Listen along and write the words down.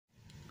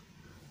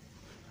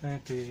Oke,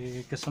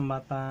 di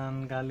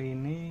kesempatan kali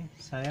ini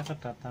saya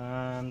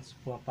kedatangan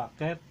sebuah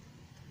paket.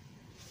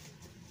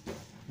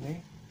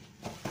 Ini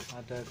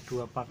ada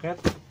 2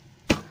 paket.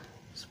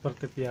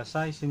 Seperti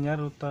biasa isinya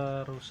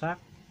router rusak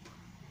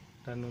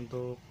dan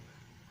untuk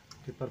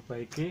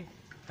diperbaiki.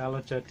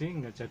 Kalau jadi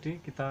nggak jadi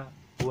kita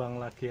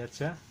buang lagi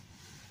aja,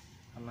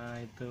 karena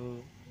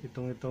itu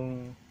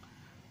hitung-hitung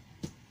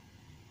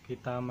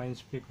kita main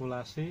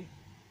spekulasi.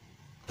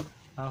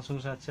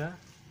 Langsung saja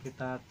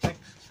kita cek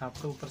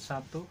satu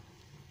persatu,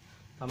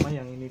 pertama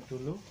yang ini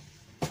dulu.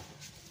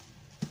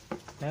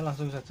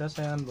 Langsung saja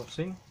saya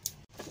unboxing.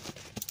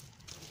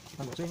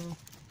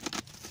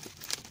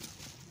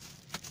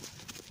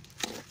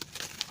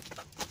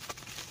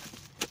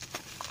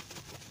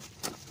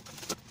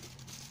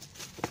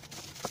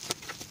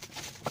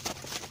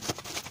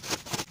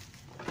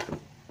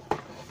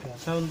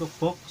 Biasa untuk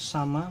box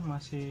sama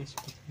masih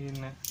seperti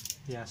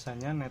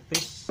biasanya,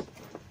 netis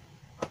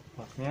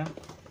boxnya.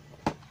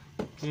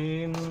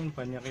 Mungkin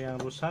banyak yang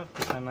rusak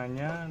di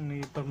sananya,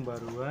 ini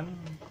pembaruan,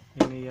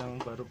 ini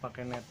yang baru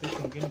pakai netis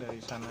mungkin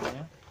dari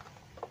sananya.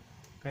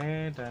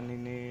 Oke, dan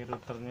ini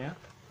routernya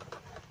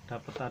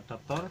dapat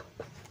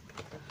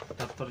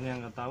adaptornya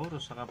nggak tahu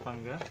rusak apa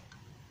enggak.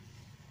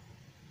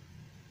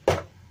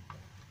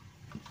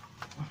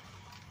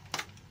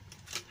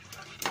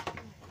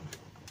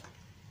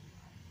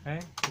 Oke,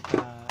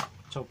 kita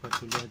coba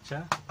dulu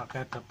aja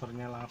pakai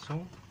adaptornya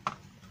langsung,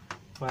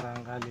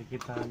 barangkali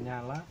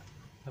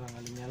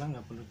nyala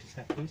nggak perlu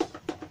diservis.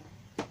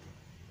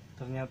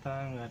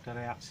 Ternyata nggak ada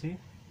reaksi.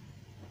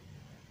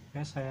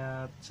 Oke,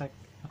 saya cek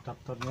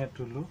adaptornya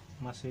dulu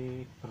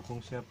masih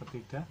berfungsi apa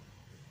tidak.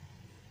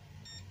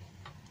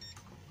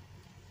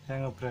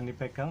 Saya nggak berani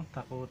pegang,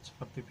 takut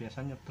seperti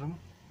biasa nyetrum.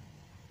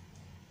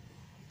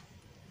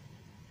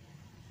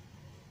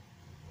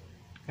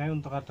 Oke,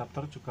 untuk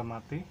adaptor juga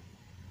mati.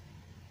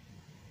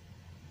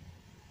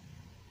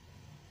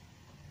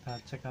 Kita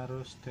cek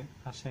arus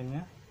AC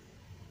nya.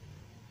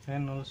 Oke,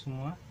 0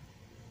 semua.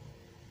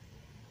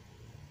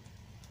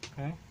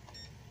 Oke,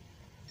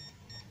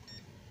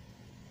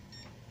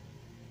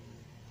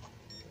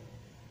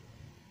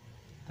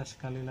 kita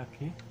sekali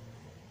lagi,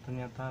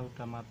 ternyata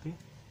udah mati.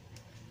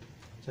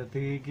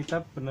 Jadi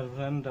kita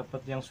beneran dapat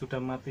yang sudah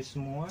mati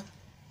semua.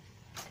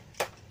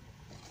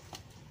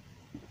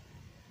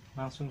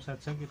 Langsung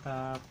saja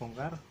kita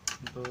bongkar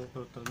untuk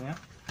routernya.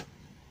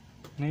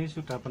 Ini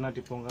sudah pernah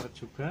dibongkar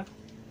juga.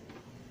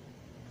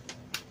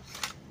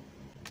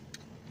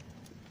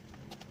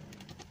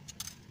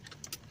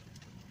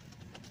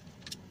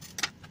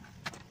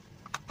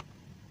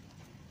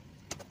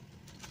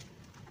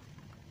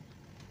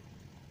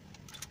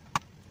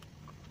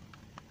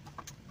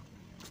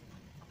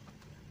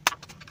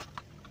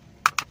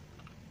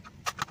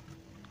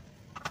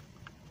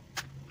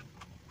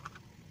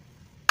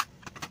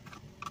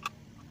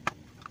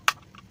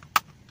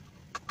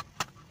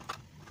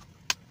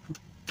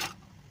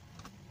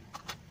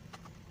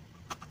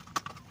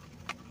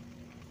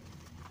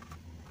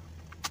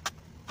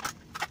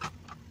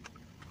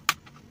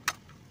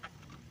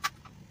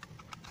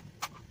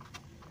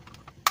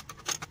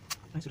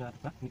 Ini sudah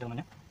terbuka, ini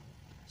dalamannya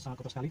sangat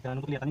kotor sekali, dan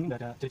untuk kelihatan ini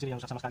nggak ada ciri-ciri yang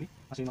rusak sama sekali,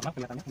 masih normal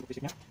kelihatannya. Untuk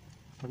fisiknya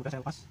berbuka,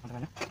 saya lepas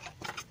antenanya.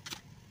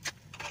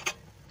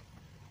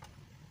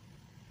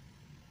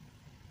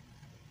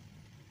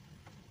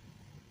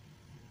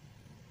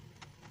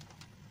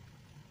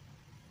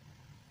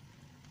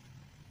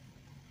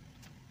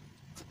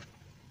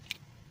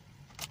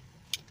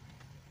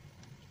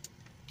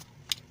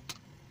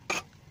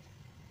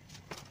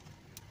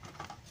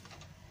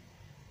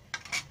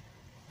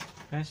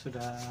 Oke,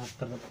 sudah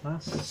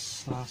terlepas,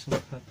 langsung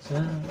saja.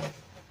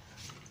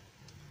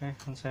 Oke,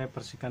 kan saya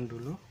bersihkan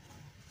dulu.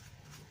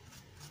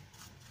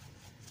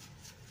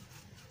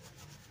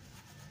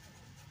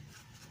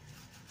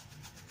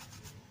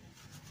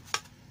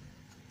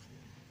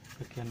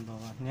 Bagian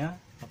bawahnya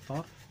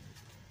kotor.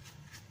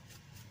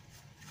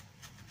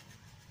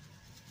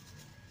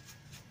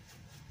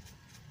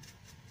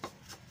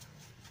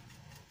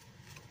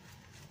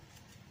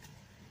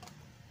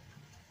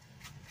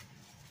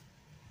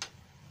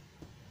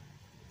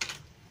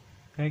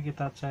 Oke,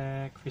 kita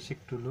cek fisik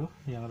dulu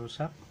yang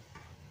rusak.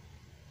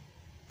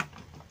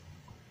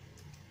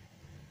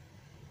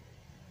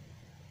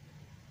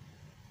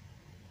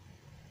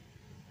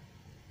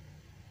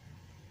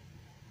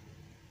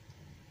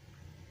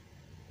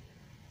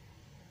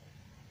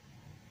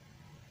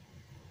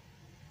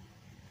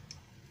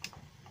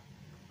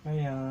 Oke,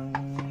 yang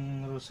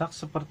rusak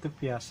seperti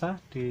biasa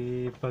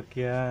di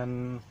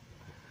bagian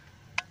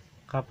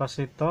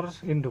kapasitor,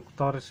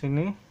 induktor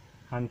sini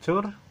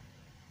hancur.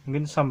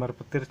 Mungkin sambar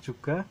petir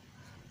juga.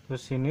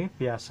 Terus ini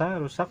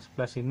biasa rusak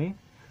sebelah sini.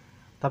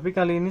 Tapi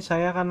kali ini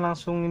saya akan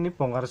langsung ini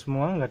bongkar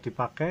semua, nggak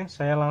dipakai.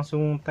 Saya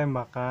langsung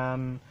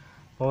tembakan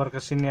power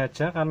ke sini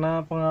aja,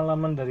 karena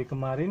pengalaman dari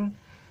kemarin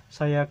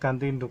saya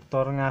ganti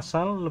induktor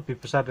ngasal lebih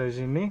besar dari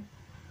sini.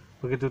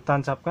 Begitu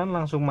tancapkan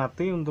langsung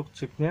mati untuk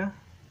chipnya.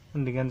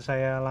 Mendingan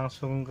saya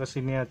langsung ke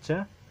sini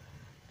aja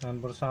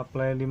dengan power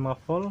supply 5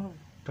 volt.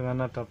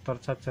 dengan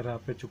adaptor charger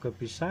HP juga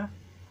bisa.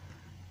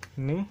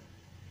 Ini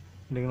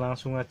mending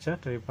langsung aja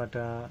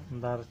daripada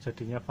ntar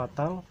jadinya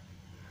fatal.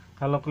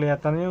 Kalau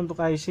kelihatannya untuk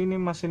IC ini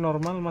masih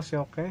normal,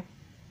 masih oke.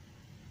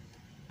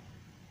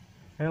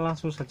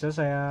 Langsung saja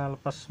saya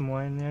lepas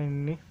semuanya.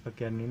 Ini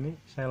bagian ini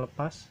saya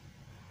lepas.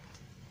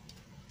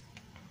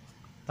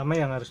 Pertama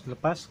yang harus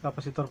dilepas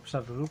kapasitor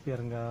besar dulu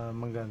biar nggak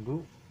mengganggu.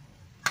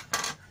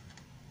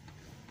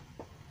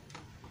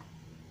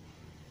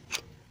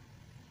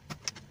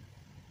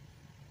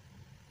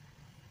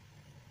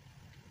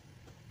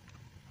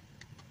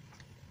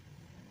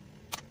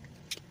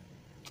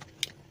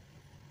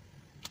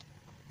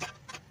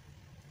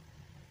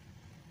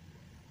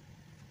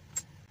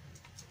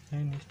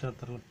 Ini sudah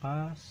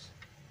terlepas,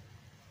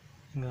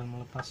 tinggal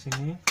melepas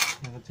ini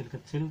yang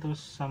kecil-kecil,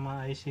 terus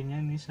sama IC nya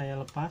ini saya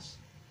lepas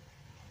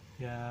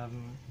biar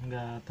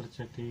nggak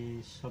terjadi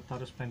short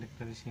arus pendek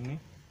dari sini.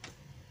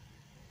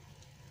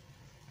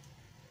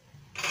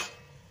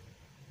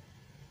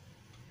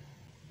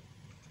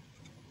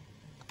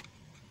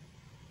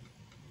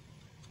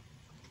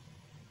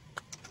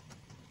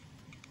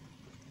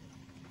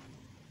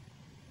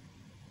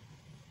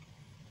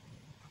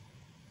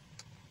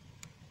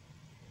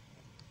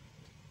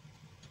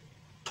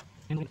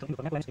 Ini untuk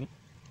induktornya plan sini.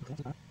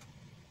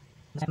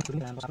 Saya mencuri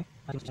dengan posapnya,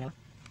 tadi masih nyala.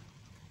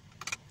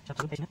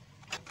 Satu base-nya.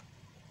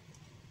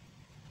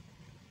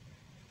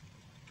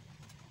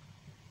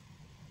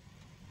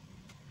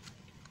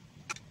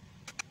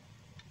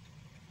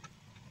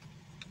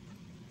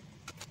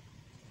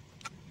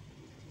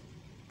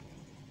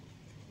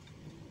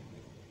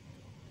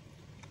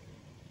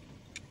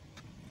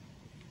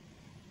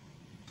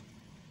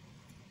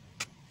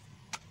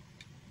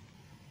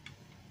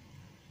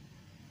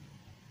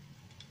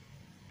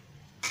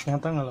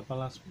 Ternyata nggak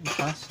lepas,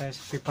 saya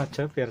skip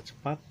aja biar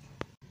cepat.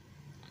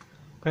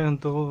 Oke,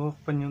 untuk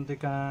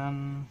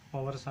penyuntikan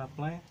power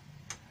supply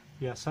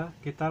biasa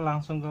kita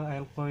langsung ke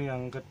elko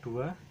yang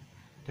kedua,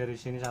 dari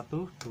sini 1,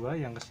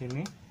 2 yang ke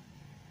sini.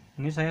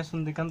 Ini saya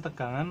suntikan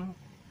tegangan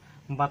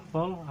 4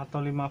 volt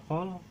atau 5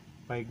 volt,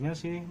 baiknya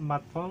sih 4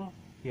 volt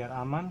biar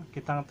aman.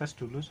 Kita ngetes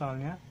dulu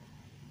soalnya.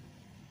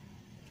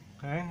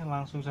 Oke,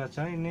 langsung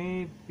saja.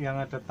 Ini yang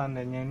ada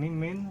tandanya ini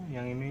min,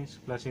 yang ini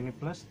sebelah sini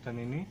plus, dan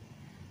ini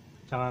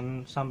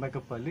jangan sampai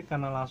kebalik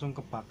karena langsung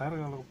kebakar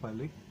kalau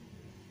kebalik.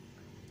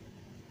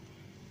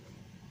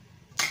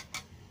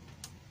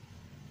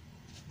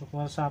 Untuk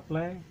power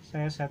supply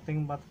saya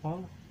setting 4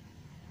 volt.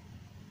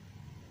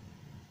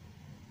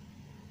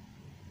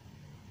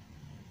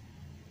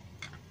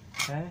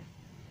 Oke,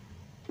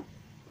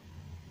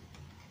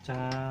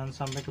 jangan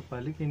sampai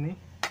kebalik. Ini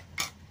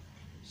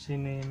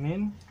sini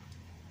min,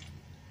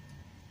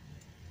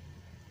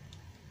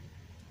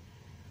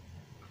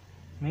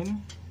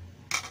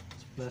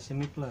 sebelah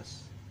sini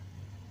plus.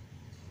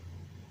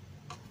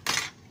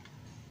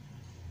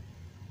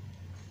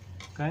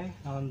 Oke,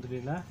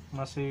 alhamdulillah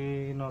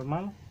masih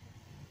normal.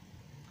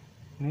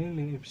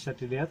 Ini bisa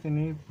dilihat,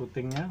 ini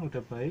bootingnya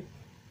udah baik.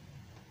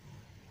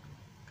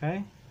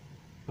 Oke,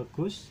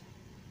 bagus.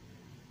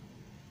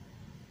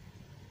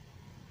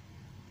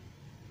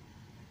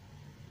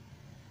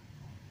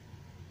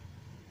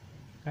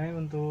 Oke,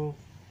 untuk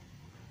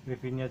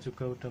wifi-nya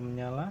juga udah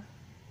menyala.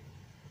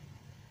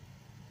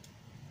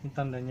 Ini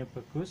tandanya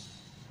bagus.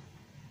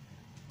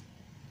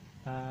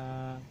 Kita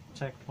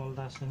cek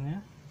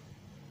voltasenya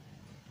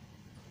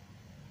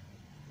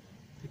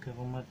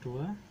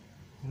 3,2,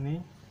 ini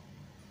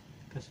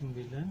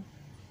 39,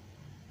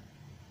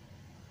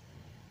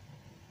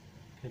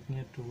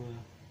 gapnya 2,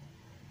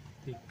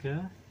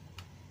 3,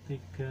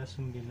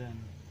 39.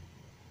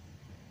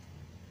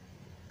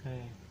 Oke,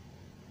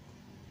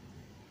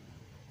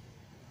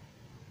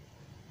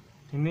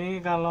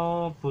 ini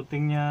kalau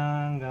bootingnya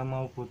nggak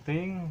mau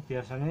booting,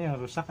 biasanya yang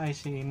rusak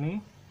IC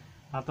ini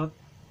atau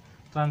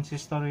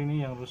transistor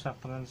ini yang rusak,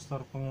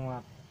 transistor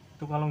penguat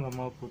itu kalau nggak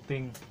mau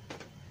booting.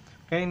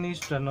 Oke, ini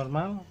sudah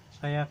normal.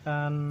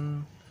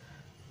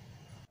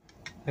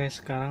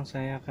 Sekarang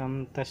saya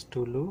akan tes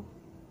dulu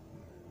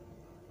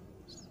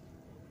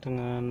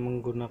dengan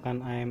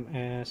menggunakan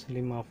AMS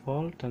 5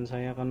 volt, dan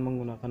saya akan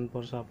menggunakan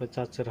power supply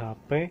charger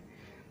HP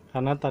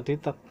karena tadi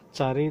tak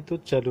cari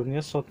itu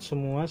jalurnya short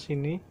semua,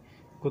 sini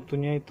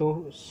kutunya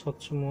itu short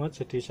semua,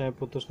 jadi saya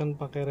putuskan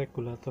pakai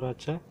regulator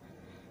aja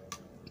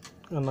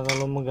karena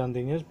kalau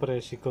menggantinya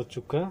beresiko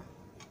juga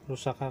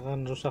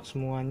akan rusak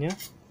semuanya.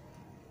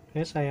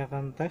 Oke, saya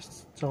akan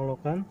tes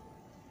colokan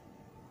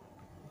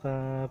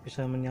apakah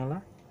bisa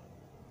menyala.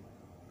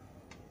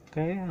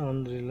 Oke,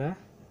 alhamdulillah.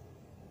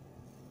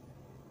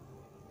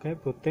 Oke,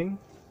 booting.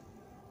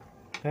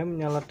 Oke,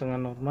 menyala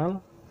dengan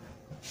normal.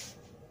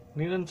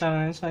 Ini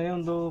rencananya saya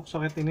untuk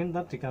soket ini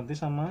ntar diganti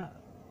sama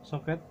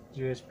soket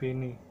USB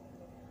ini,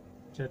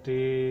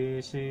 jadi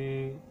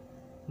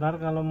ntar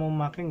kalau mau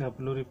pakai nggak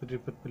perlu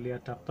ribet-ribet beli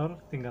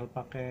adaptor, tinggal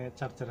pakai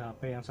charger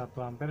HP yang 1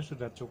 ampere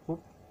sudah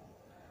cukup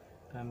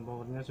dan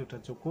powernya sudah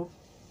cukup.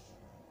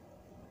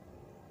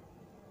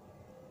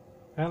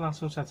 Oke,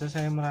 langsung saja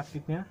saya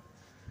merakitnya.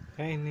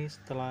 Oke, ini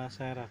setelah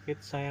saya rakit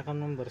saya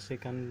akan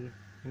membersihkan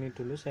ini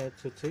dulu saya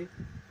cuci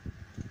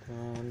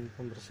dengan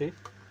pembersih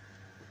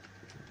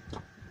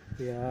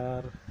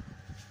biar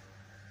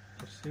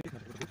bersih.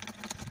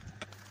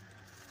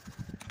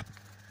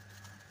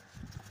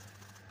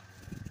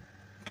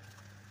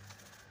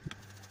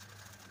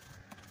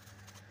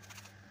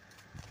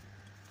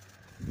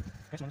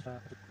 Oke, semuanya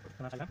sudah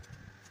kena cairan,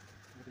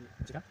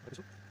 bersihkan pakai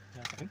tisu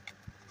ya, kering.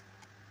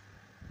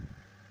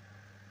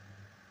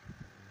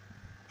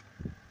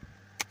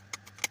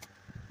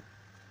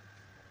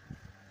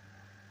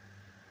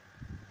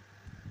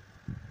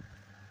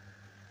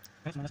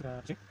 Oke, semuanya sudah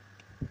bersih,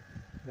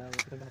 tinggal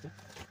kita bilang aja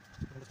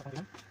untuk stop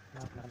panggilan,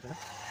 nah gunakan cairan.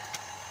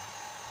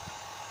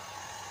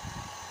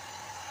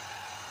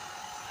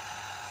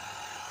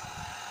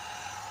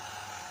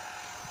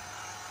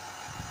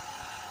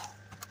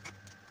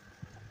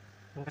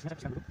 Lokasinya saya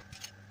bersihkan dulu.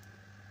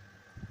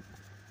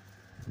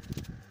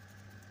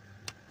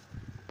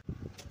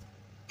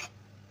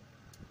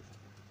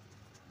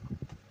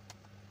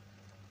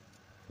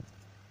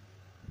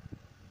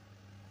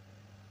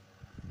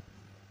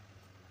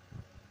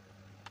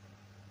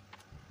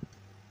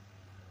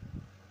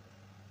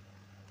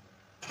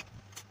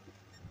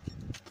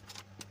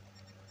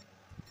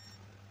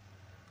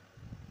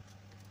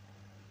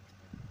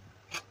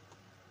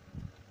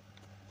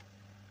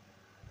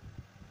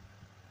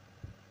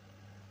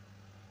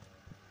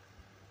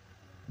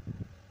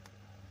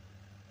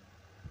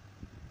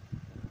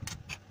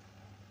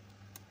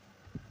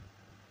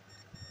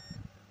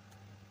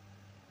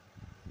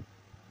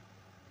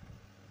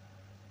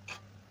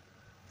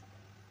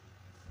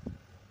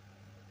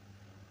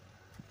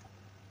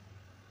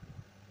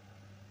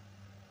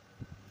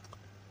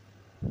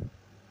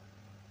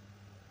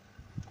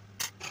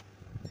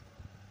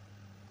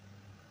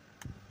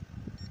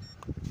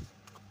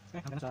 Oke,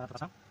 antenanya sudah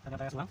terpasang, hanya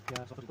saya ulang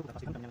biar struktur itu sudah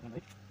pastikan dan menyala dengan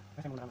baik. Oke,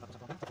 saya menggunakan proses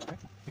program, oke,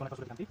 dimana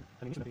sudah diganti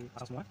dan ini sudah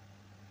dipasang semua.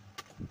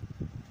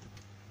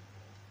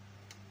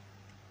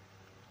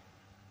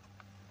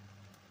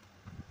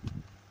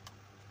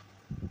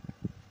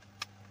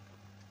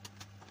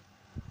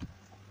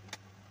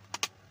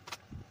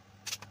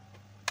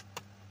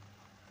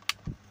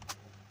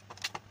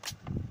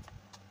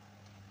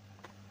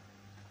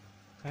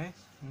 Oke,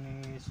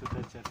 ini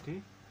sudah jadi.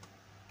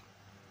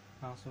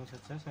 Langsung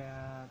saja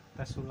saya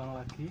tes ulang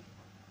lagi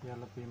biar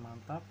lebih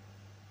mantap.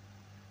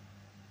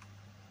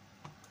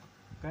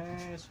 Oke,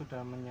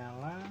 sudah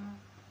menyala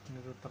ini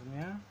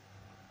routernya.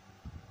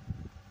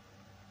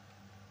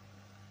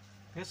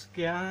 Oke,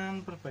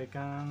 sekian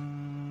perbaikan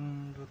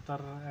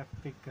router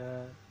F3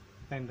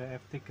 tenda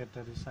F3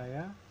 dari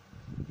saya.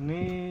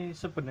 Ini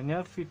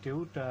sebenarnya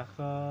video udah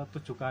ke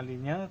 7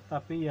 kalinya,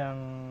 tapi yang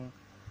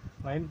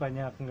lain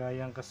banyak nggak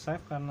yang ke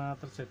save karena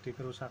terjadi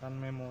kerusakan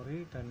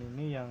memori, dan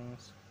ini yang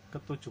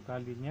ke-7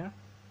 kalinya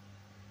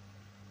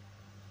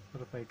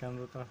perbaikan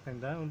router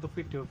tenda. Untuk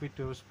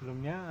video-video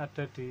sebelumnya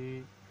ada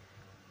di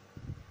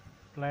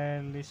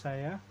playlist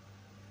saya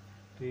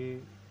di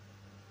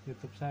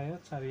YouTube saya,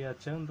 cari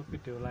aja untuk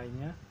video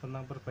lainnya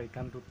tentang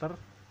perbaikan router.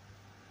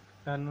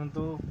 Dan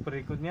untuk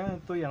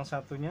berikutnya itu yang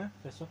satunya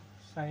besok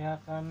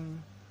saya akan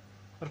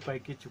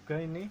perbaiki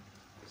juga, ini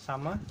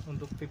sama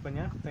untuk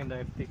tipenya tenda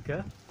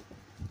F3.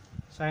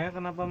 Saya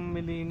kenapa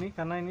memilih ini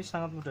karena ini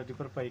sangat mudah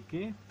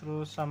diperbaiki,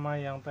 terus sama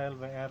yang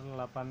TLWR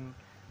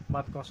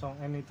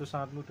 840N itu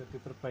sangat mudah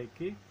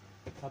diperbaiki.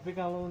 Tapi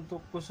kalau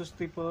untuk khusus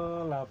tipe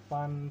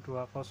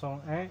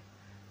 820E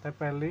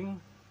TP-Link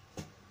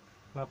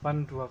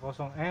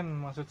 820N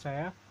maksud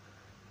saya,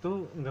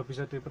 itu nggak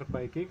bisa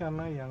diperbaiki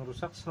karena yang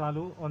rusak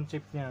selalu on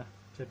chipnya,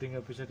 jadi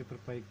nggak bisa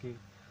diperbaiki.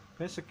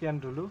 Oke, sekian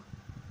dulu.